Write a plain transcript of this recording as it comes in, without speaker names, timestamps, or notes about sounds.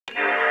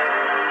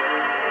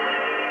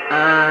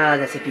Ah,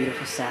 that's a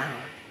beautiful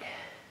sound.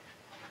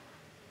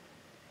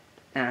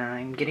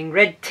 I'm getting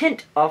red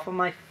tint off of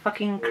my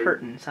fucking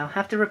curtains. I'll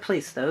have to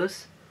replace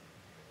those.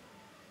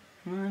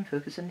 Come on,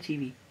 focus on the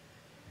TV.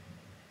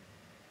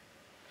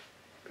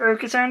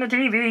 Focus on the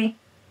TV.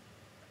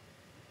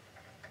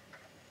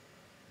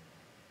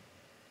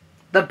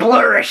 The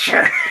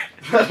Blurrisher.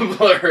 The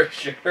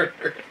Blurrisher.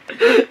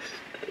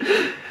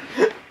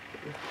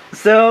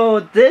 So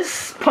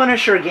this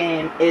Punisher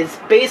game is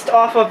based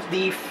off of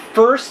the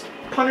first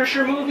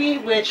Punisher movie,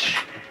 which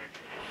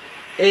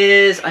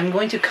is... I'm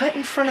going to cut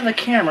in front of the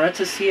camera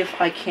to see if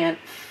I can't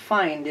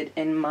find it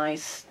in my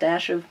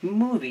stash of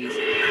movies.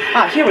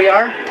 Ah, here we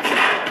are.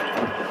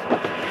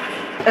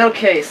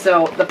 Okay,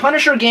 so the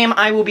Punisher game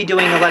I will be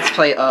doing a Let's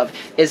Play of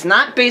is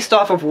not based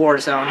off of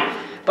Warzone,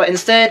 but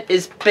instead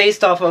is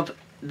based off of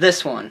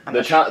this one.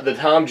 The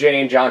Tom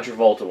Jane, John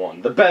Travolta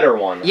one. The better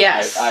one.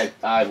 Yes.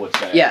 I would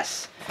say.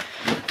 Yes.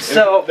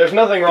 So there's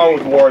nothing wrong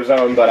with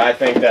Warzone, but I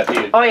think that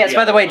the... Oh yes,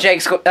 by the way,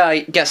 Jake's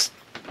guest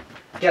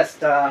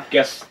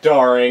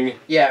starring.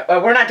 Yeah,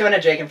 we're not doing a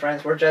Jake and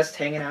Friends, we're just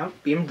hanging out,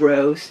 being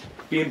bros.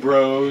 Being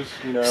bros,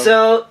 you know.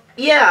 So,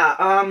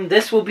 yeah,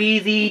 this will be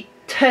the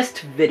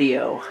test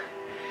video.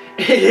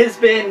 It has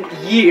been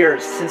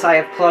years since I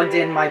have plugged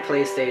in my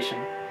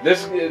PlayStation.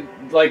 This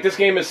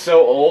game is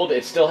so old,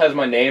 it still has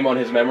my name on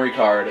his memory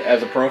card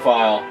as a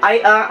profile.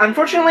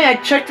 Unfortunately, I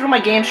checked through my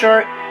game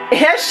chart. It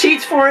has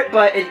cheats for it,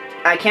 but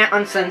I can't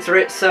uncensor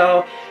it,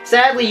 so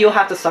sadly you'll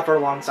have to suffer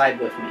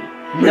alongside with me.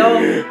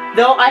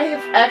 Though I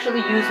have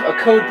actually used a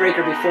code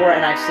breaker before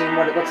and I've seen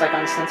what it looks like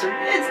uncensored.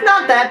 It's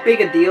not that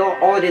big a deal.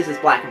 All it is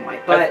black and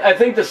white. But I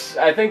think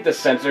the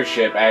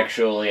censorship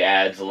actually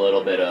adds a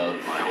little bit of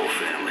my whole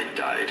family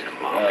died in a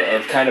mob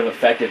of kind of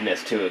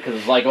effectiveness to it, because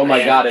it's like, oh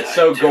my god, it's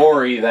so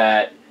gory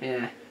that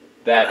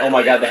oh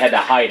my god, they had to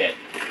hide it.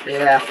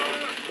 Yeah.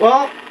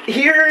 Well,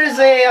 here's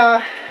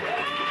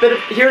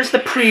here's the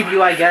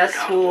preview, I guess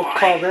we'll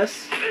call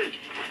this.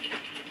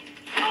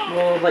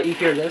 We'll let you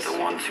hear this. The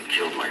ones who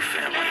killed my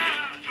family.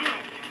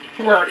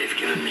 Right. They've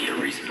given me a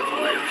reason to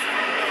live.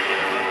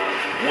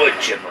 Wood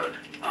chipper.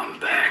 I'm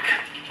back.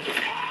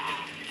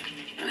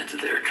 And it's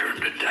their turn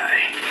to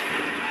die.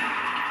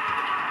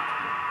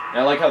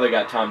 I like how they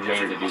got Tom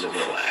Jane to do the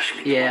flash.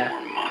 Yeah.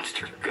 One more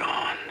monster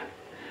gone.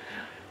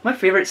 My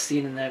favorite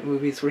scene in that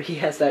movie is where he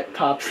has that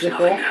popsicle. There's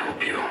nothing to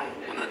help you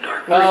when the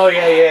dark. Oh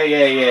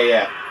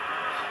yeah.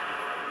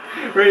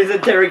 Where he's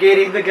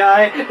interrogating the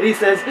guy, and he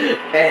says,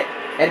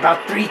 at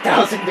about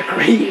 3,000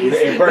 degrees.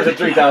 It burns at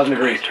 3,000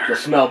 degrees. You'll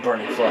smell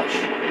burning flesh.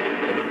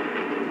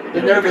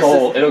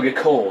 It'll get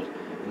cold,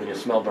 and then you'll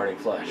smell burning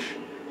flesh.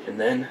 And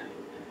then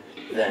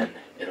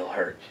it'll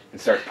hurt.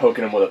 And starts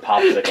poking him with a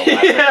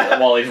popsicle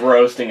while he's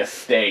roasting a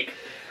steak.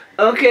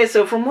 Okay,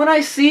 so from what I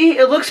see,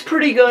 it looks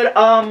pretty good.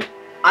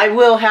 I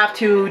will have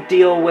to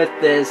deal with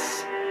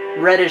this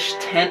reddish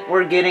tint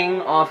we're getting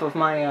off of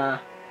my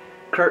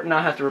curtain.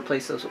 I'll have to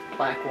replace those with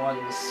black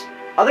ones.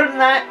 Other than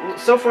that,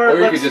 so far or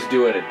you could just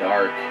do it at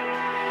dark,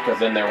 because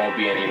then there won't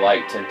be any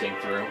light tinting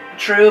through.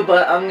 True,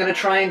 but I'm gonna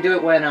try and do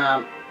it when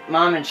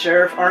Mom and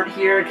Sheriff aren't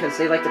here, because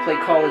they like to play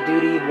Call of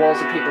Duty, Walls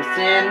of Paper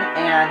Thin,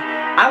 and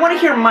I want to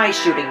hear my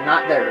shooting,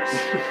 not theirs.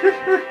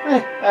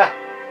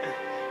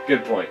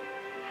 Good point.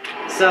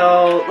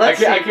 So let's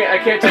see. I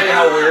can't tell you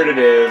how weird it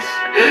is.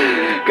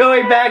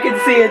 Going back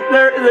and seeing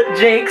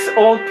Jake's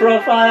old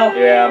profile.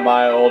 Yeah,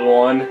 my old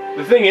one.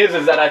 The thing is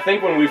that I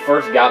think when we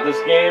first got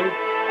this game,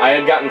 I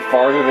had gotten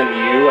farther than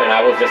you, and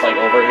I was just like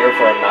over here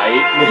for a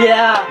night.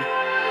 Yeah.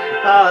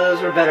 Oh,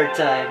 those were better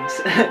times.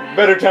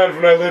 Better times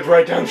when I lived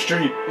right down the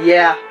street.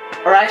 Yeah.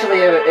 Or actually,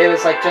 it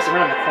was like just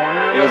around the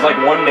corner. It was like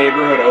one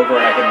neighborhood over,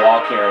 and I could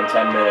walk here in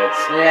 10 minutes.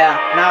 Yeah.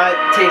 Now it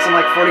takes them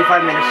like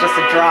 45 minutes just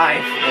to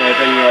drive. And it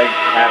takes me like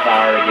half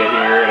hour to get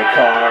here in a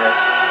car.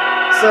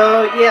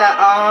 So yeah,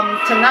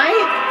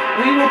 tonight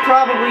we will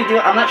probably do.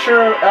 I'm not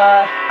sure.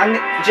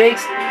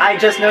 Jake's. I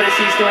just noticed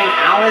he's doing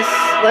Alice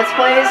Let's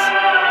Plays,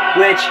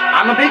 which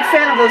I'm a big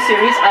fan of those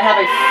series. I have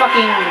a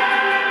fucking,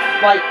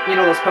 like, you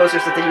know, those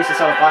posters that they used to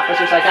sell at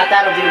Blockbusters. I got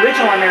that of the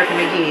original American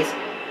McGee's.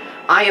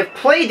 I have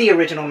played the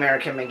original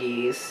American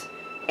McGee's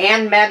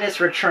and Madness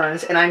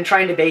Returns, and I'm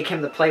trying to beg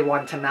him to play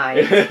one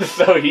tonight.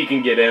 So he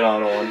can get in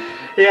on one.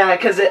 Yeah,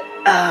 because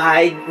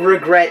I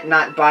regret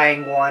not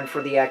buying one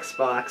for the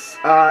Xbox.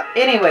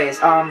 Anyways,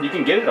 you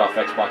can get it off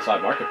Xbox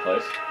Live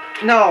Marketplace.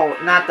 No,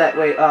 not that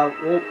way.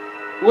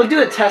 We'll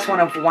do a test one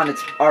of one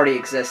that's already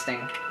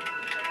existing.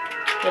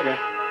 Okay.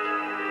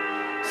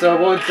 So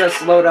we'll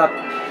just load up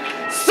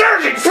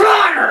Sergeant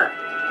Slaughter!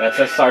 That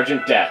says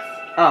Sergeant Death.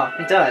 Oh,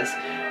 it does.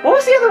 What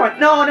was the other one?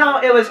 No,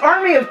 it was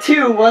Army of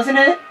Two, wasn't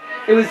it?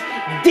 It was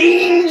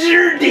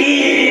Danger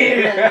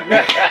Dan!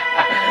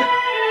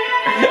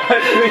 I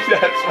think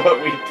that's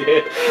what we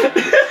did.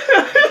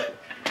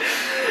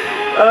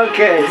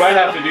 Okay, we might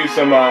have to do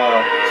some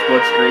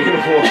split screen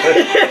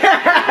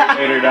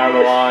later down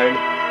the line.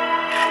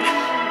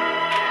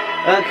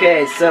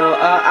 Okay, so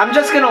I'm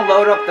just gonna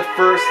load up the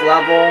first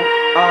level,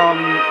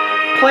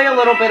 play a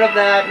little bit of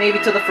that, maybe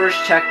to the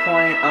first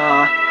checkpoint.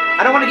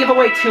 I don't want to give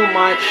away too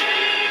much,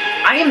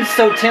 I am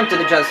so tempted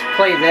to just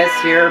play this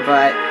here,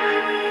 but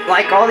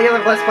like all the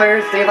other Let's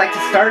Players, they like to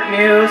start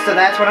new, so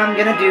that's what I'm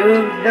gonna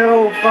do.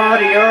 No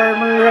body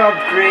armor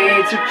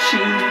upgrades or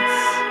cheats,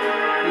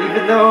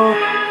 even though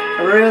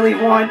I really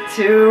want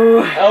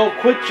to. Oh,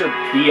 quit your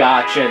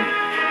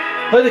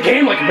biatchin'. Play the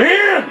game like a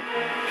man!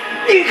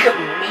 Like a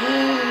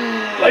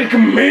man! Like a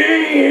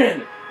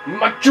man!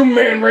 Macho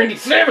Man Randy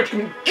Savage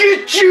can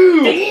get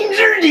you!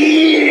 Danger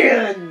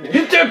Dan!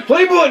 Hit that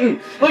play button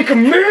like a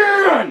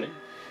man!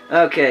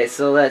 Okay,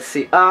 so let's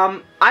see.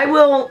 I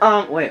will,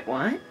 wait,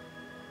 what?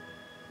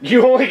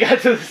 You only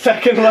got to the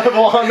 2nd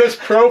level on this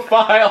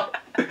profile.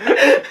 But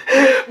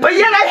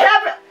yet I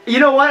have, you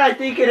know what I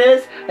think it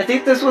is? I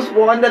think this was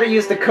one that I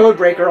used the code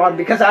breaker on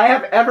because I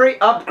have every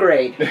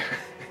upgrade.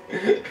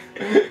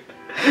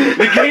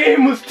 The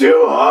game was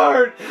too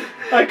hard.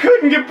 I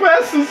couldn't get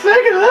past the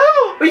 2nd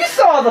level. Well, you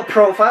saw the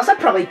profiles. I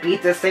probably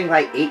beat this thing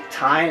like 8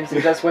 times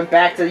and just went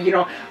back to, you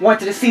know,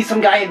 wanted to see some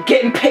guy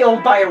get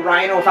impaled by a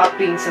rhino without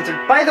being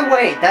censored. By the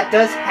way, that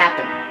does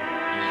happen.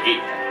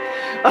 Yeah.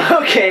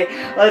 Okay,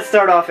 let's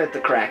start off at the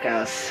crack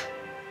house.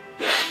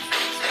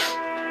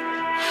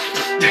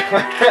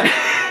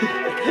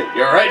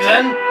 You alright,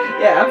 Zen?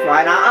 Yeah, I'm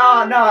fine.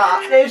 Oh,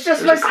 no, it's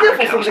just There's my a crack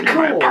sniffle house from the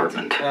near my cold.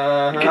 apartment.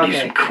 Could use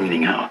Okay. some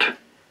cleaning out.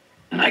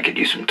 And I could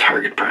use some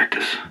target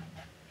practice.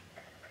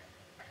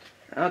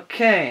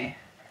 Okay.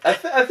 I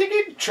think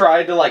he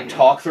tried to, like,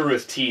 talk through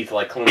his teeth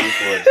like Clint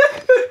Eastwood.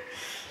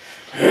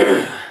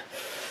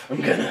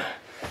 I'm gonna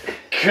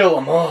kill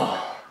them all.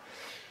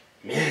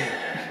 Yeah.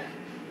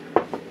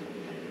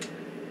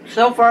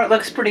 So far, it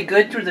looks pretty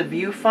good through the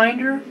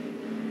viewfinder.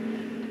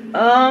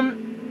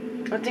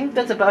 I think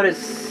that's about as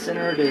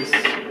centered as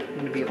I'm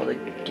gonna be able to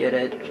get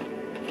it.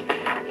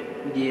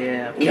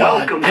 Yeah.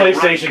 God,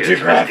 PlayStation 2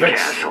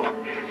 graphics.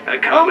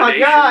 Oh my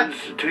God!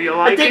 Do you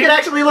like I think it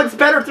actually looks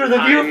better through the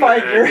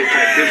viewfinder.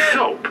 Detective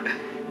Soap.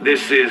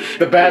 This is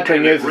The bad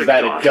thing is Lieutenant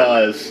that Rick it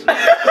does.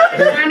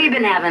 What time you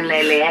been having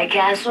lately, eh,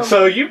 Castle?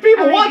 So you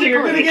people How many watching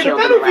are people gonna have you get a killed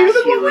better in the view last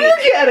than what few we're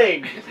weeks?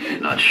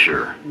 getting. Not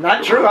sure.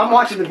 Not true. I'm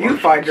watching the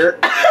viewfinder.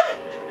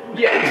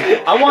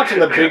 Yeah, I'm watching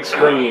the big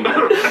screen.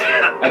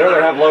 I'd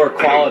rather have lower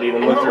quality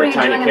than look What through were a you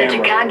tiny doing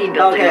in the camera. Takagi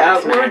building Okay,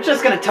 last we're night?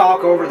 just gonna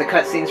talk over the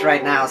cutscenes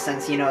right now,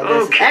 since you know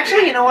this. Okay.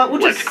 Actually, you know what? We'll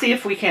just see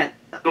if we can't.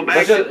 Go back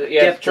Let's to just,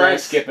 yeah, Skip try and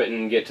this. skip it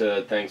and get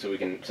to things so we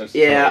can. Since it's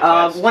Yeah.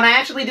 only a test. When I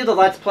actually do the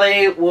Let's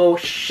Play, we'll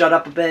shut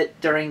up a bit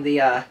during the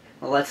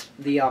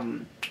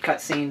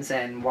cutscenes,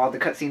 and while the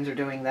cutscenes are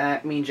doing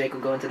that, me and Jake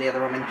will go into the other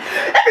room and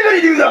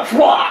everybody do the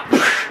flop.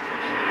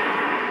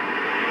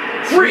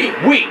 3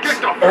 weeks Get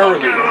the fuck early. out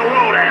of the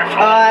road,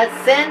 asshole!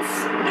 Since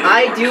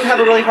I do have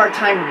a really hard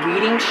time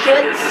reading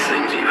shit, The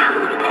things you've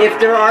heard about if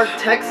there are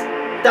police. text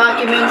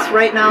documents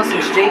right now,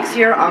 since Jake's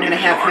here, I'm gonna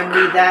have him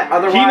read that.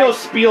 Otherwise, He knows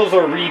spiels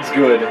or reads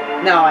good.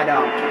 no, I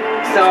don't.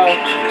 So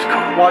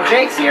while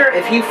Jake's here,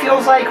 if he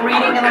feels like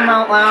reading them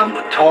out loud,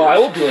 Oh, I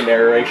will do a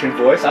narration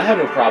voice. I have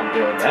no problem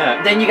doing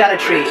that. then you got a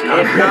treat.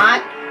 If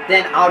not,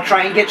 then I'll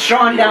try and get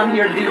Sean down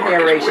here to do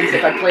narrations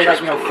if I play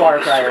like, you know, Far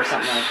Cry or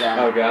something like that.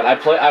 Oh god,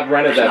 I've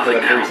rented that for the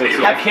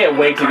 360. I can't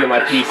wait to get my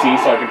PC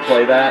so I can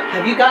play that.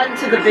 Have you gotten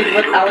to the big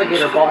lip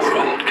alligator boss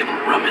fight?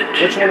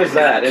 Which one is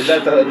that? Is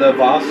that the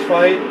boss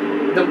fight?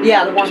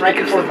 Yeah, the one right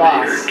before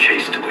boss.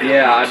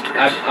 Yeah,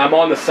 I'm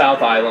on the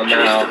South Island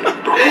now.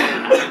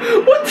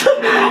 What the?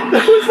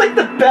 That was like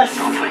the best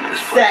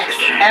sex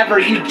ever.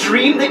 You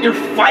dream that you're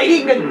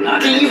fighting a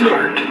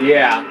demon.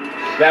 Yeah,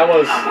 that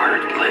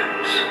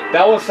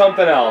was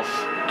something else.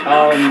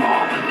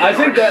 I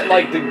think that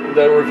like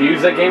the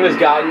reviews that game has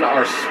gotten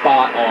are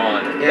spot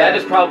on. Yeah. That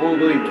is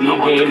probably the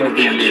game of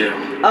the year.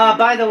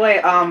 By the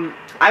way,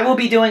 I will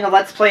be doing a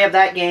Let's Play of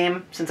that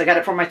game since I got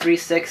it for my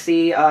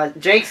 360.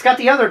 Jake's got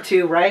the other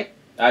two, right?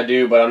 I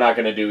do, but I'm not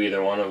gonna do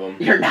either one of them.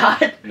 You're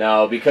not?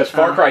 No, because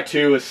Far Cry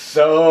 2 is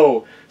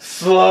so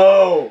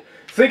slow.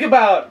 Think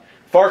about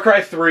Far Cry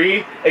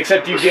 3,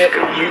 except you get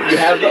you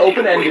have the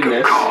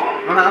open-endedness.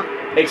 Uh-huh.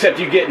 Except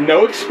you get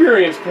no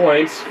experience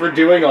points for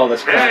doing all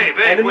this crap. Hey, Vic,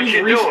 what Enemies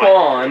you doing?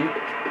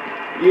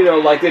 respawn, you know,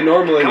 like they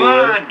normally Come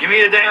would. on, give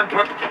me a damn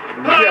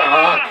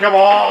Ah, come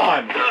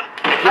on!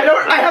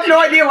 I have no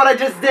idea what I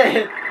just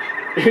did.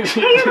 Hey,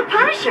 you're a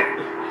punisher.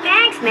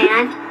 Thanks,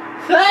 man.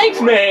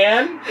 Thanks,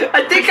 man!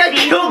 I think I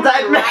killed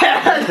that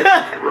man.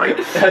 Right.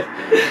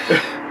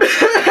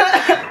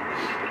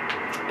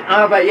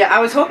 But yeah, I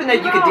was hoping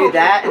that you could do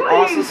that, and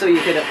also so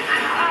you could.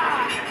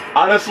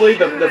 Honestly,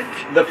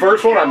 the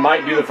first one, I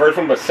might do the first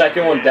one, but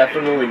second one,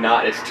 definitely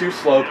not. It's too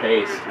slow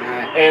paced.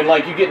 And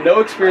like, you get no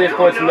experience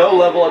points, no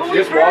level ups,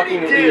 you're just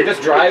walking, you're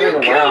just driving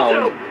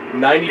around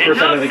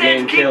 90% of the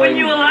game killing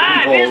people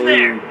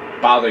who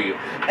bother you.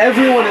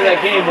 Everyone in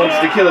that game wants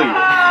to kill you.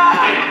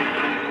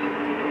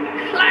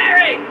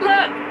 Larry,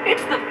 look!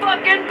 It's the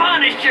fucking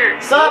Punisher!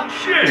 Sup?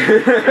 Shit!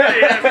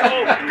 Hey,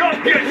 asshole, go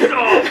get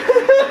some!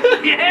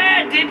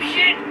 Yeah,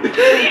 dipshit! We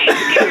ain't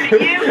scared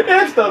of you!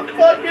 It's the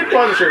fucking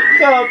Punisher.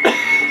 Stop.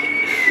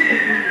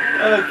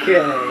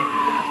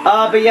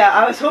 Okay. But yeah,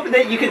 I was hoping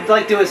that you could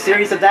like do a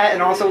series of that,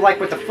 and also like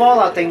with the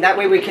Fallout thing. That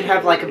way we can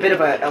have like a bit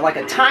of a like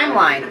a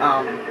timeline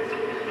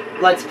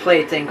let's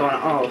play thing going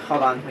on. Oh,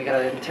 hold on. We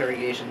got an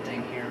interrogation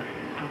thing here.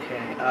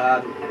 Okay.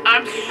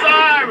 I'm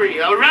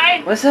sorry,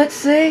 alright? What's that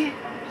say?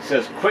 It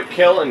says quick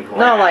kill and grab.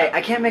 No, like,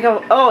 I can't make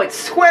out. Oh, it's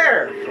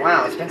square!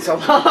 Wow, it's been so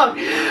long.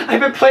 I've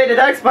been playing an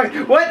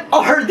Xbox. What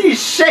are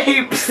these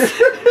shapes?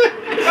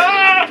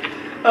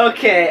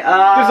 Okay,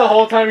 Just the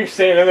whole time you're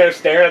standing there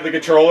staring at the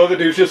controller, the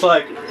dude's just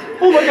like,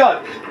 oh my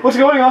god, what's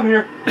going on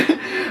here?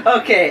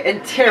 Okay,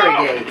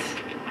 interrogate.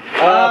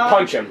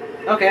 Punch him.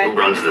 Okay. Who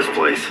runs this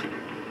place?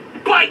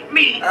 Bite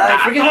me! I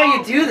forget how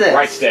you do this.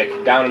 Right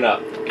stick, down and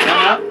up.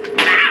 Down, up.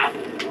 Ow!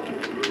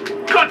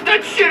 Cut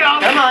that shit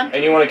out! Come on.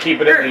 And you want to keep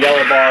it in the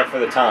yellow bar for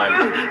the time,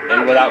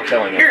 and without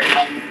killing it.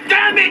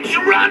 Damage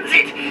runs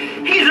it!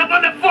 He's up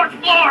on the 4th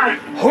floor!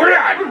 Hold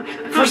on!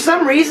 For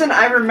some reason,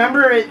 I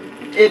remember it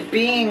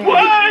being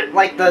What?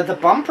 like the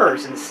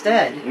bumpers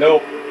instead.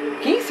 Nope,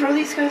 Can you throw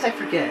these guys? I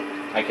forget.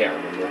 I can't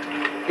remember.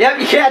 Yep,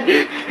 you can.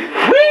 Whee!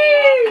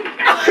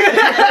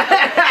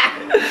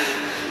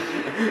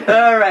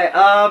 All right.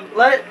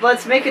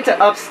 Let's make it to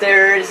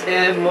upstairs,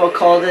 and we'll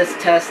call this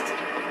test.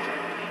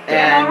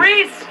 And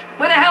Maurice!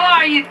 Where the hell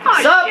are you?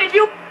 Oh, Sup? shit,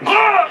 you...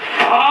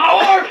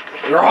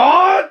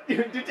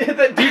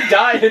 That dude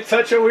died in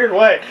such a weird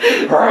way.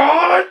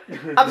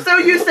 I'm so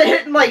used to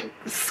hitting like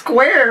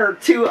square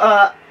to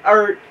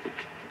or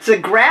to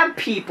grab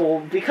people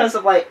because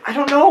of like I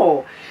don't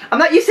know. I'm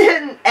not used to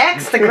hitting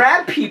X to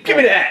grab people. Give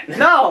me that.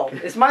 No,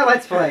 it's my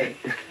Let's Play.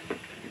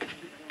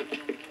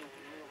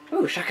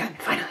 Ooh, shotgun!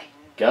 Finally.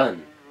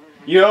 Gun.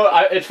 You know,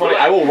 it's funny.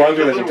 I will run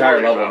through this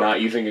entire level not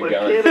using a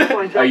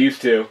gun. I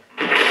used to.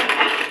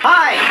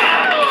 Hi.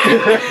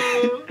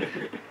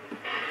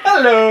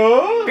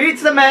 Hello.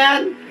 Beats the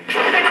man.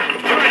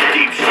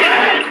 Deep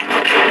shit!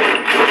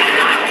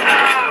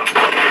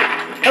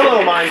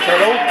 Hello, mine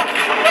turtle.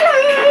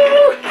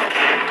 Hello.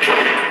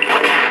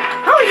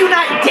 How are you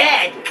not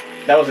dead?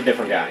 That was a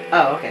different guy.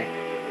 Oh, okay.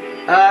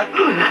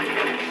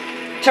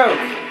 Choke.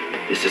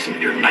 This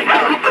isn't your night.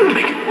 I'll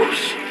make it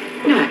worse.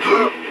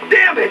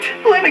 Damn it!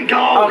 Let me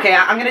go! Okay,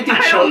 I'm gonna do I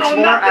don't chokes know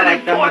more. nothing I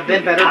like them a bit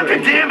important. better. Cut the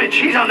Than damage.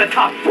 He's on the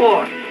top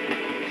floor.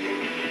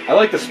 I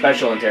like the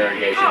special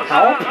interrogations.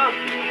 help.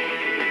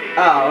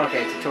 Oh,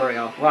 okay,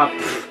 tutorial. Well,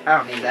 pff, I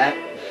don't need that.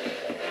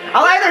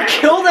 I'll either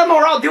kill them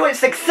or I'll do it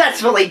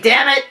successfully.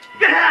 Damn it!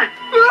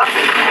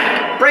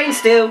 Brain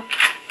stew.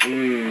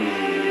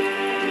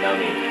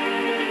 Nummy.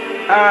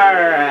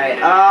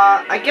 Alright,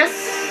 I guess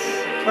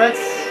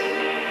let's...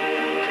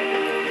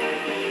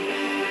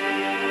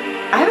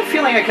 I have a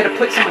feeling I could have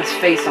put someone's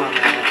face on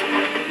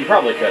that. You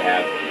probably could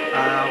have.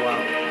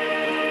 Well,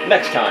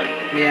 Next time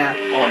yeah.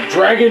 on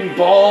Dragon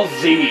Ball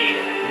Z.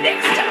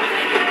 Next time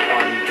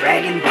on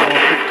Dragon Ball.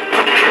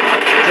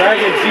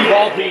 Dragon Z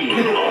Ball P.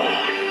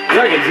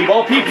 Dragon Z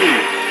Ball PP.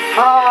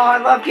 Oh,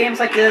 I love games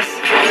like this.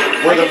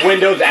 Where the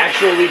windows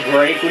actually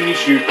break when you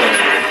shoot them.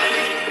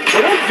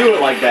 They don't do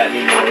it like that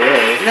anymore,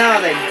 really. No,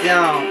 they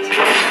don't.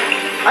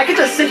 I could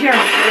just sit here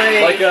and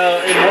play. Like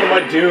in one of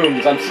my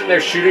Dooms, I'm sitting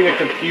there shooting a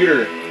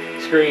computer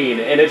screen,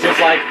 and it's just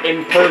like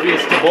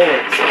impervious to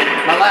bullets.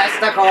 Molest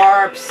the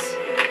corpse.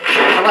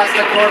 Molest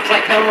the corpse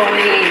like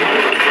Halloween.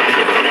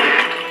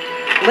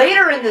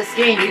 Later in this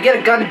game, you get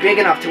a gun big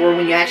enough to where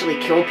when you actually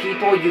kill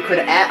people, you could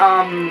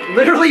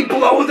literally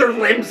blow their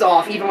limbs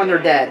off even when they're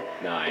dead.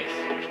 Nice.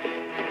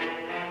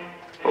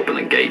 Open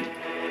the gate.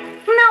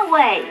 No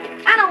way.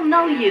 I don't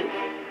know you.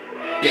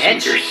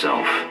 Bitch. See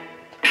yourself.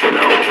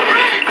 No.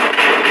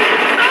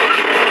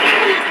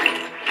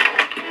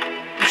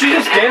 She's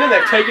just standing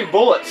there taking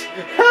bullets.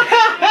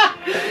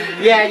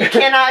 Yeah, you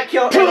cannot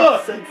kill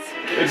innocents.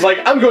 It's like,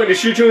 I'm going to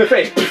shoot you in the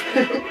face.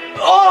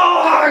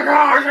 Oh my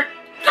god!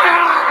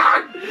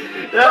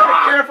 Be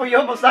careful, you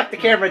almost knocked the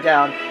camera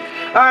down.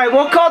 Alright,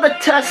 we'll call the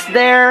test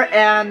there,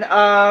 and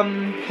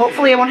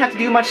hopefully I won't have to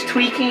do much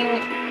tweaking,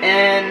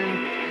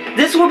 and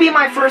this will be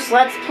my first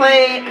Let's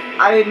Play.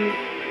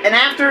 And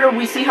after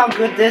we see how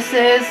good this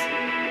is,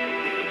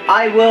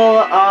 I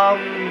will,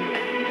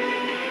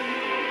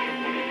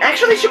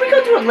 actually, should we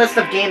go through a list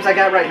of games I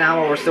got right now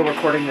while we're still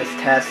recording this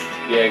test?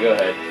 Yeah, go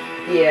ahead.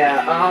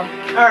 Yeah,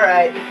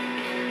 alright.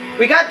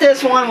 We got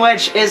this one,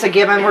 which is a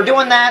given. We're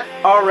doing that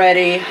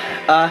already.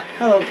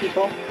 Hello,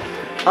 people.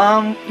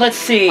 Let's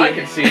see. I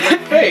can see my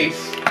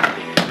face.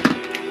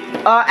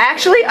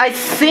 Actually, I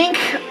think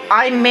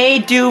I may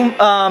do,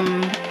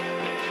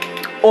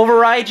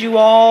 override you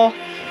all,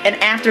 and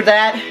after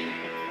that,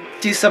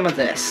 do some of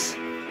this.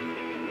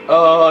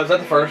 Oh, is that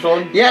the first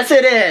one? Yes,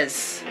 it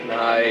is.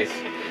 Nice.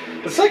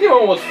 The second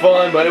one was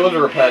fun, but it was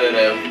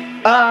repetitive.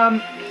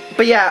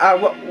 But yeah,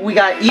 we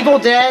got Evil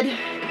Dead.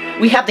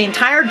 We have the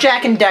entire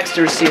Jack and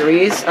Dexter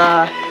series.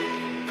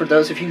 For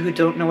those of you who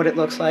don't know what it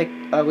looks like,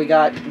 we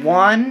got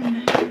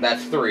 1.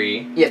 That's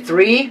 3. Yeah,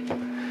 3.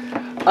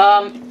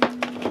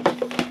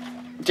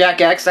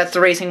 Jack X, that's the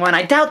racing one.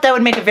 I doubt that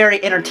would make a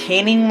very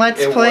entertaining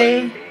Let's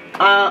Play. Would.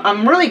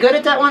 I'm really good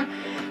at that one.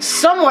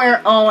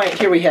 Somewhere, oh wait,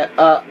 here we have,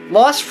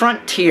 Lost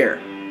Frontier.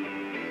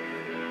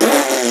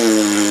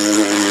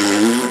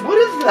 What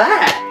is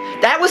that?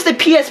 That was the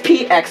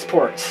PSP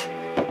exports.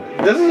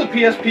 This is a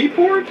PSP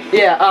port?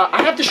 Yeah,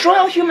 I have Destroy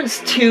All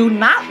Humans 2,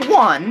 not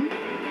 1.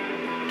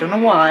 Don't know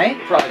why.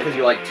 Probably because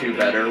you like 2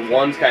 better.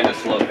 1's kind of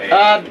slow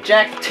paced.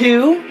 Jak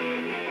 2.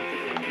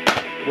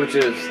 Which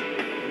is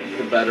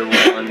the better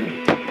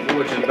one.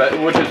 Which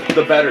is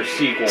the better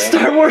sequel.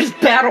 Star Wars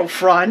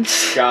Battlefront.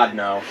 God,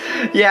 no.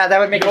 Yeah, that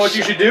would make You know what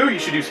you should do? You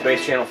should do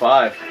Space Channel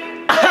 5.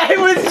 I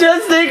was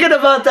just thinking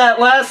about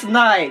that last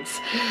night.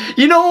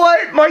 You know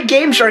what? My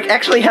Game Shark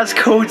actually has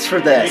codes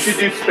for this. You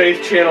should do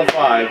Space Channel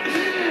 5.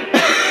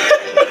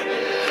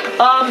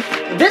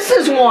 This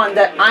is one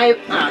that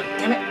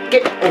damn it,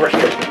 get over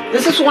here.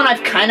 This is one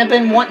I've kind of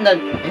been wanting to,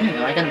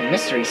 I got a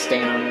mystery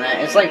stain on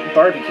that. It's like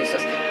barbecue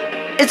sauce.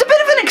 It's a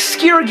bit of an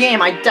obscure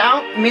game. I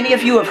doubt many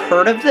of you have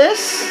heard of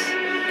this.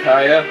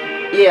 Kaya?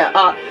 Yeah,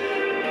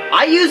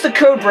 I used the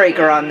code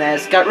breaker on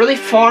this, got really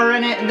far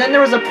in it, and then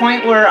there was a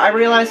point where I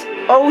realized,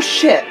 oh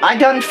shit, I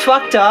done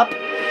fucked up.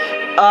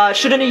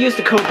 Shouldn't have used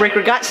the code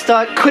breaker, got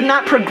stuck, could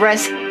not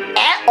progress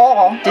at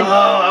all.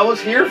 I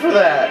was here for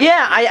that.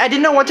 Yeah, I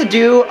didn't know what to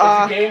do. It's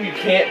a game you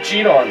can't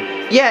cheat on.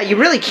 Yeah, you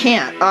really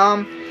can't.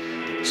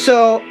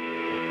 So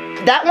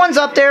that one's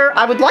up there.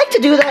 I would like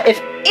to do that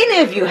if any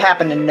of you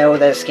happen to know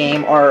this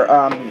game, or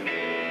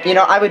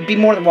I would be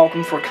more than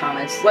welcome for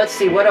comments. Let's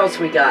see what else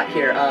we got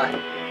here.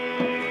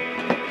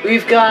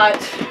 We've got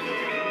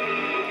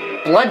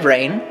Blood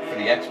Rain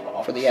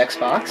for the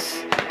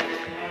Xbox.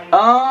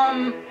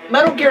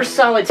 Metal Gear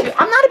Solid 2.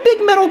 I'm not a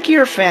big Metal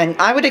Gear fan.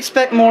 I would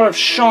expect more of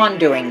Sean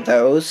doing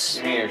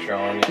those. Me or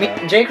Sean,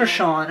 yeah. Jake or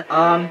Sean.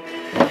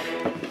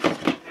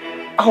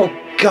 Oh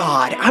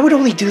God, I would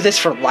only do this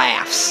for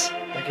laughs.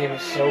 That game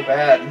is so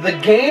bad. The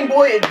Game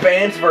Boy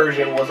Advance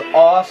version was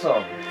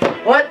awesome.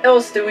 What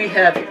else do we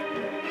have here?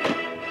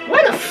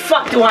 Why the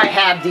fuck do I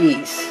have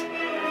these?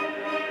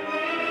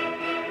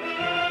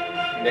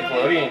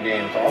 Nickelodeon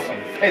games,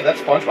 awesome. Hey, that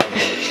SpongeBob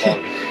game was fun.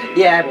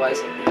 Yeah, it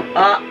was.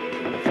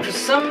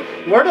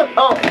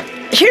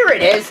 Here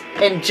it is,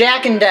 in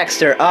Jak and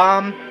Dexter.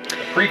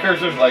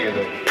 Precursors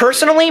Legacy.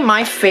 Personally,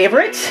 my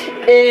favorite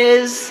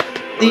is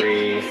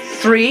the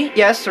 3.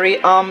 Yes, 3.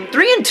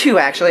 3 and 2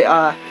 actually.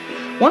 1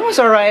 was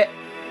alright,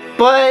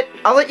 but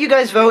I'll let you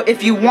guys vote.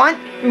 If you want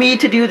me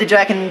to do the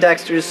Jak and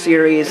Dexter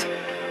series,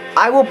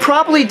 I will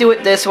probably do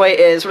it this way: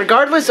 is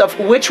regardless of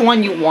which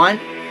one you want,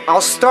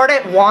 I'll start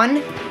at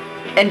 1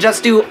 and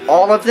just do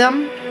all of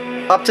them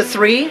up to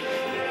 3.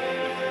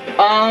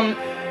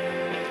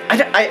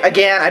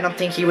 I don't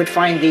think you would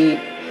find the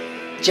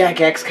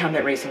Jak X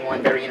Combat Racing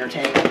one very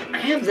entertaining. I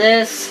have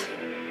this.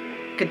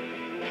 Could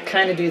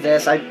kind of do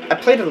this. I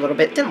played it a little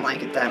bit. Didn't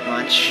like it that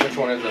much. Which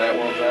one is it at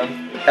World's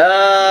End?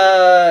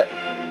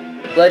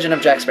 Legend of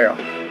Jack Sparrow.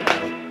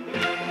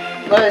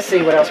 Let's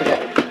see what else we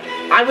got.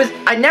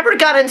 I never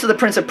got into the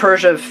Prince of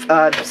Persia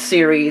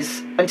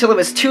series until it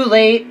was too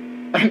late.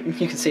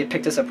 You can see I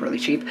picked this up really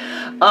cheap.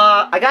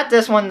 I got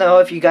this one though,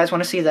 if you guys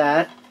want to see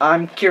that.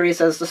 I'm curious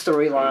as the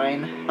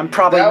storyline. I'm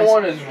probably that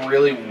one is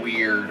really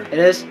weird. It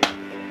is?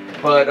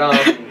 But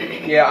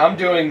yeah, I'm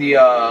doing the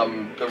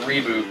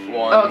reboot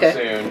one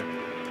soon.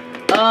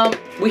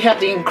 We have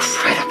The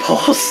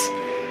Incredibles.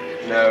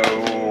 No.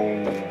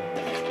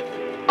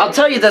 I'll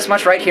tell you this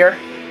much right here.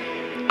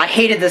 I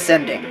hated this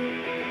ending.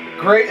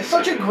 Great,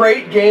 such a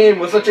great game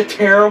with such a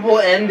terrible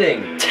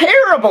ending.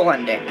 Terrible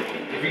ending.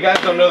 If you guys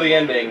don't know the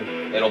ending,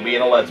 it'll be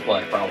in a Let's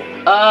Play,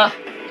 probably.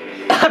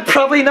 I'm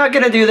probably not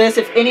gonna do this.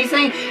 If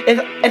anything,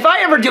 if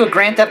I ever do a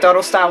Grand Theft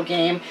Auto style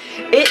game,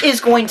 it is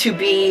going to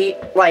be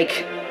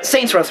like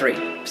Saints Row 3.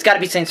 It's gotta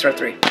be Saints Row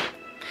 3.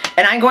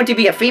 And I'm going to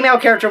be a female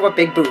character with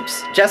big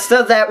boobs. Just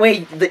so that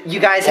way you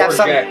guys have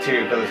something. Or Jak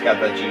 2, because it's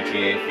got that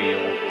GTA feel.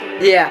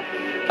 Yeah.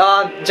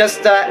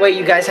 Just that way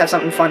you guys have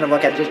something fun to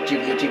look at. Just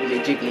jiggly, jiggly,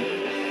 jiggly.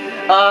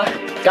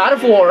 God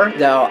of War,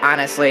 though,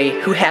 honestly,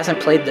 who hasn't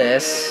played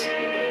this?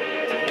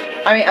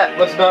 I mean,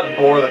 let's not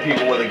bore the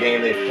people with a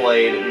game they've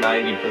played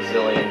 90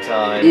 bazillion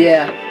times.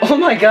 Yeah. Oh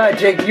my God,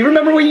 Jake, do you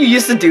remember when you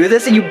used to do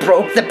this and you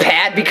broke the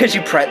pad because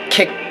you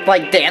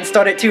danced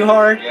on it too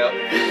hard? Yep.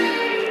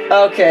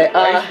 Okay,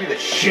 I used to be the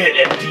shit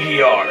at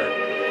DDR.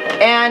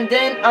 And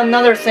then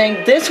another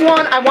thing, this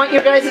one I want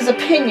your guys'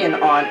 opinion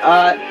on,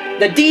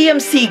 the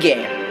DMC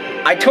game.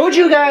 I told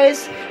you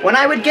guys, when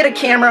I would get a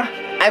camera,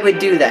 I would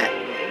do that.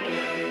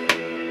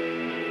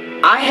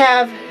 I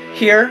have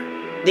here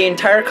the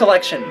entire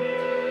collection.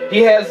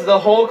 He has the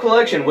whole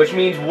collection, which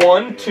means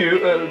 1,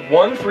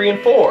 3, and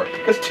 4.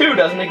 Because 2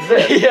 doesn't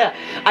exist. Yeah,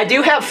 I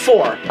do have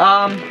 4.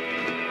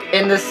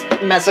 In this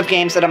mess of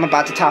games that I'm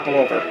about to topple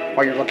over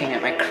while you're looking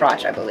at my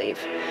crotch, I believe.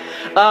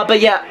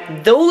 But yeah,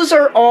 those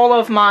are all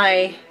of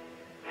my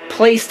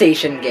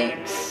PlayStation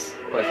games.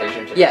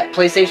 PlayStation 2? Yeah,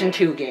 PlayStation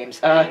 2 games.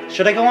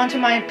 Should I go on to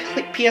my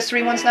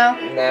PS3 ones now?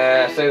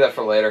 Nah, save that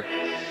for later.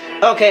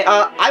 Okay,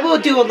 I will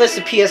do a list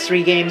of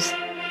PS3 games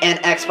and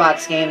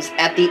Xbox games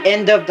at the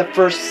end of the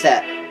first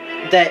set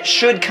that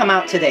should come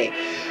out today.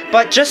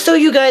 But just so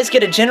you guys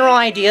get a general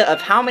idea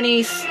of how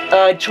many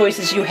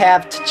choices you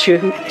have to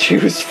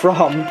choose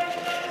from.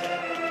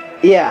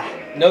 Yeah.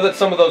 Know that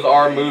some of those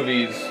are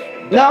movies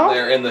down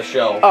there in the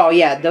shelf. Oh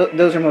yeah,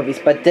 those are movies.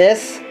 But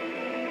this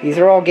These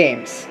are all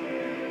games.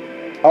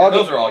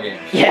 Those are all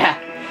games. Yeah.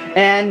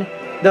 And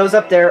those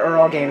up there are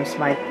all games.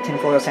 My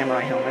tinfoil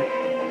samurai helmet.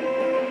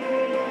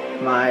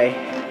 My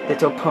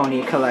Little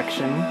Pony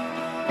collection.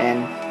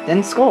 And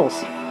then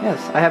skulls.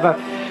 Yes, I have a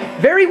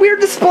very weird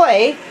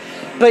display.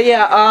 But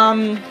yeah,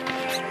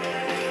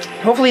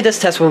 hopefully this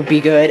test will be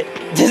good.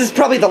 This is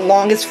probably the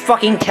longest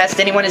fucking test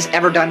anyone has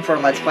ever done for a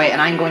Let's Play, and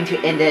I'm going to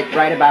end it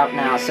right about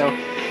now. So,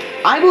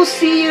 I will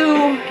see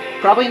you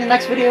probably in the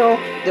next video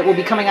that will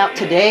be coming out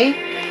today,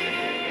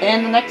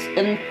 and the next,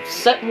 in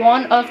set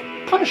 1 of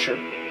Punisher.